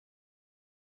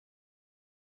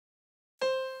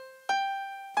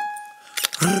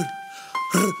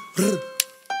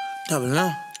Double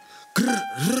M.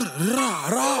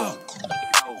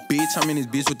 Bitch, I'm in this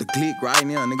bitch with the click right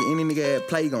now. Nigga, any nigga that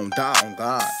play gon' die on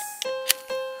God.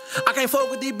 I can't fuck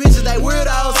with these bitches, they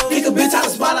weirdos. Kick a bitch out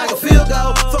the spot like a field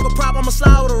goal. Fuck a prop, I'ma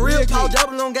slide with a real pole.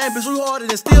 Double on game, bitch, we harder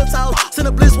than steel toes. Send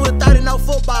a blitz with a 30, no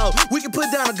football. We can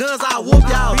put down the guns, I'll whoop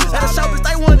y'all. At a show, bitch,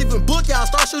 they won't even book y'all.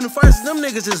 Start shooting first, and them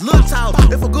niggas just look tall.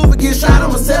 If a goofy get shot,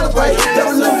 I'ma celebrate.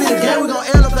 Double on be the game, we gon'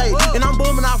 elevate. And I'm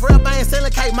booming off rap, I ain't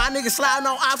selling cake. My niggas sliding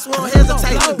on ops, we don't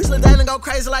hesitate. Bitch, let that go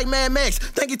crazy like Mad Max.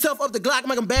 Think he tough up the Glock,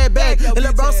 make him bad back. And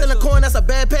let bro send a coin, that's a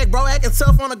bad pack. Bro acting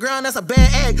tough on the ground, that's a bad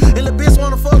act. And the bitch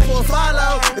wanna fuck for a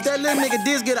follow. If that little nigga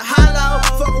diss get a hollow,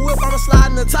 fuck a whip, I'ma slide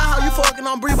in the Tahoe. You fucking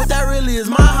on Bree, but that really is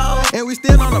my hoe. And we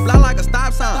still on the block like a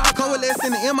stop sign. Coalesce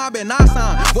in the M, I bet not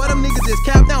sign. Boy, them niggas just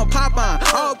capped down Popeye.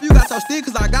 I hope you got your stick,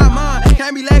 cause I got mine.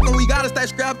 Can't be lacking, we gotta stay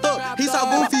scrapped up. He so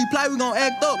goofy, he play, we gon'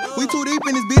 act up. We too deep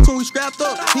in this bitch when we scrapped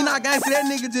up. He not gangsta, that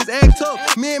nigga just act tough.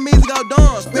 Me and Meezy go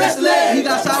dumb, special ed. He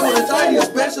got shot with a 30, a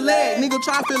special ed. Nigga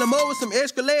try to fill him up with some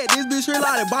extra lead. This bitch real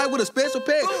out and bite with a special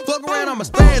pack. Fuck around, I'ma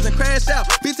spaz and crash out.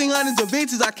 1500s of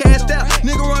vintage, I cashed out.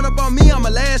 Nigga run up on me, I'ma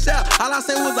lash out. All I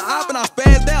said was an op and I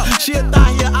spazzed out. She a thought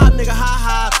he a op, nigga,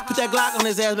 ha. Put that Glock on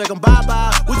his ass, make him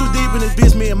bye-bye. We too deep in this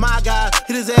bitch, me and my guy.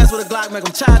 Hit his ass with a Glock, make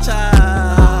him cha-cha.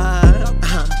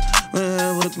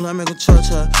 With a Glock, make him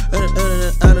cha-cha.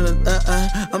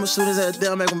 I'ma shoot his ass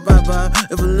down, make him bye-bye.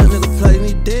 If a little nigga play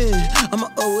me dead, I'ma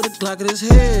with a Glock at his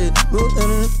head. Move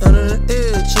under the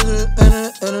edge.